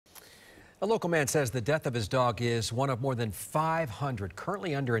A local man says the death of his dog is one of more than 500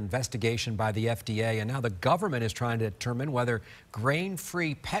 currently under investigation by the FDA, and now the government is trying to determine whether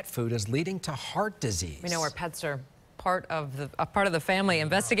grain-free pet food is leading to heart disease. We know our pets are part of the family.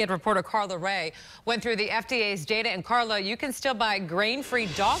 Investigative reporter Carla Ray went through the FDA's data, and Carla, you can still buy grain-free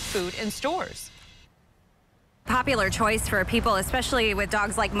dog food in stores. Popular choice for people, especially with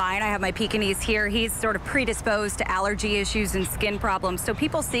dogs like mine. I have my Pekingese here. He's sort of predisposed to allergy issues and skin problems. So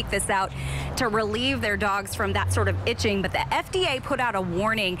people seek this out to relieve their dogs from that sort of itching. But the FDA put out a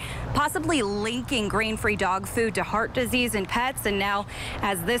warning, possibly linking grain-free dog food to heart disease in pets. And now,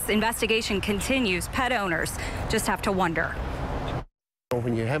 as this investigation continues, pet owners just have to wonder.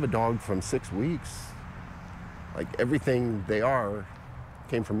 When you have a dog from 6 weeks, like everything they are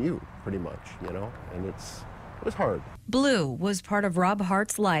came from you, pretty much, you know, and it was hard. Blue was part of Rob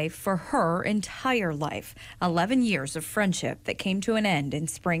Hart's life for her entire life. 11 years of friendship that came to an end in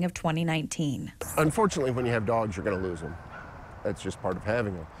spring of 2019. Unfortunately, when you have dogs, you're going to lose them. That's just part of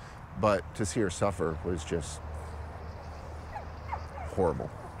having them. But to see her suffer was just horrible.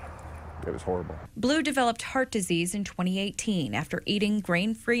 It was horrible. Blue developed heart disease in 2018 after eating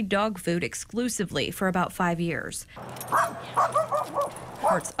grain-free dog food exclusively for about 5 years.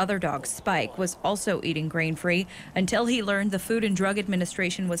 Hart's other dog, Spike, was also eating grain-free until he learned the Food and Drug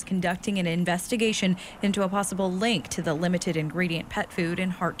Administration was conducting an investigation into a possible link to the limited ingredient pet food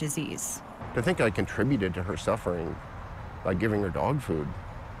and heart disease. To think I contributed to her suffering by giving her dog food,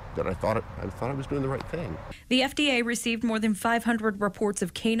 that I thought I was doing the right thing. The FDA received more than 500 reports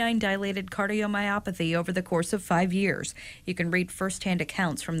of canine dilated cardiomyopathy over the course of 5 years. You can read firsthand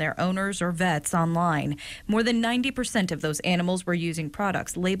accounts from their owners or vets online. More than 90% of those animals were using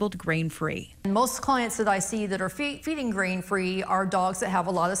products labeled grain-free. Most clients that I see that are feeding grain-free are dogs that have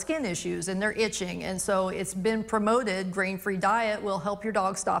a lot of skin issues and they're itching, and so it's been promoted grain-free diet will help your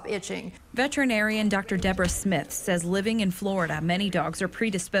dog stop itching. Veterinarian Dr. Deborah Smith says living in Florida, many dogs are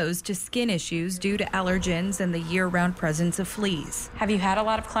predisposed to skin issues due to allergens and the year-round presence of fleas. Have you had a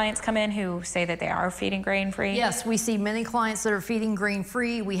lot of clients come in who say that they are feeding grain-free? Yes, we see many clients that are feeding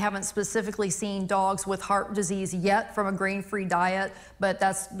grain-free. We haven't specifically seen dogs with heart disease yet from a grain-free diet, but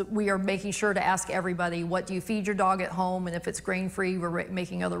we are making sure to ask everybody, what do you feed your dog at home? And if it's grain-free, we're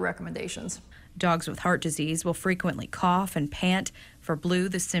making other recommendations. Dogs with heart disease will frequently cough and pant. For Blue,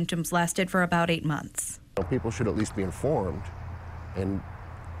 the symptoms lasted for about 8 months. People should at least be informed, and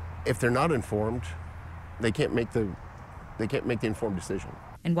if they're not informed, they can't make the informed decision.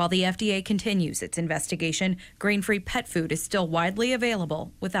 And while the FDA continues its investigation, grain-free pet food is still widely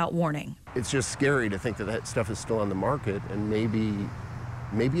available without warning. It's just scary to think that that stuff is still on the market, and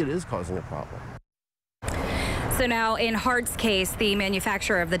maybe it is causing a problem. So now, in Hart's case, the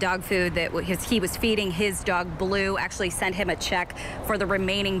manufacturer of the dog food that he was feeding his dog Blue actually sent him a check for the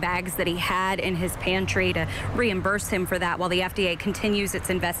remaining bags that he had in his pantry to reimburse him for that while the FDA continues its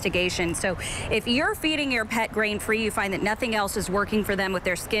investigation. So if you're feeding your pet grain-free, you find that nothing else is working for them with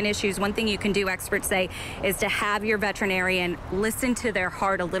their skin issues, one thing you can do, experts say, is to have your veterinarian listen to their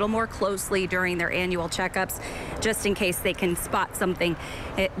heart a little more closely during their annual checkups, just in case they can spot something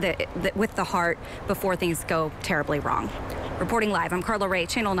with the heart before things go terribly wrong. Reporting live, I'm Carla Ray,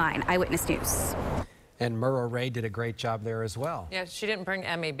 Channel 9 Eyewitness News. And Murrow Ray did a great job there as well. Yeah, she didn't bring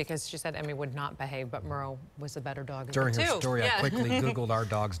Emmy because she said Emmy would not behave, but Murrow was a better dog. During her story, yeah. I quickly Googled our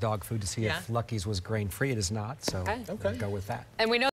dog's dog food to see if Lucky's was grain-free. It is not, so okay. Go with that. And we know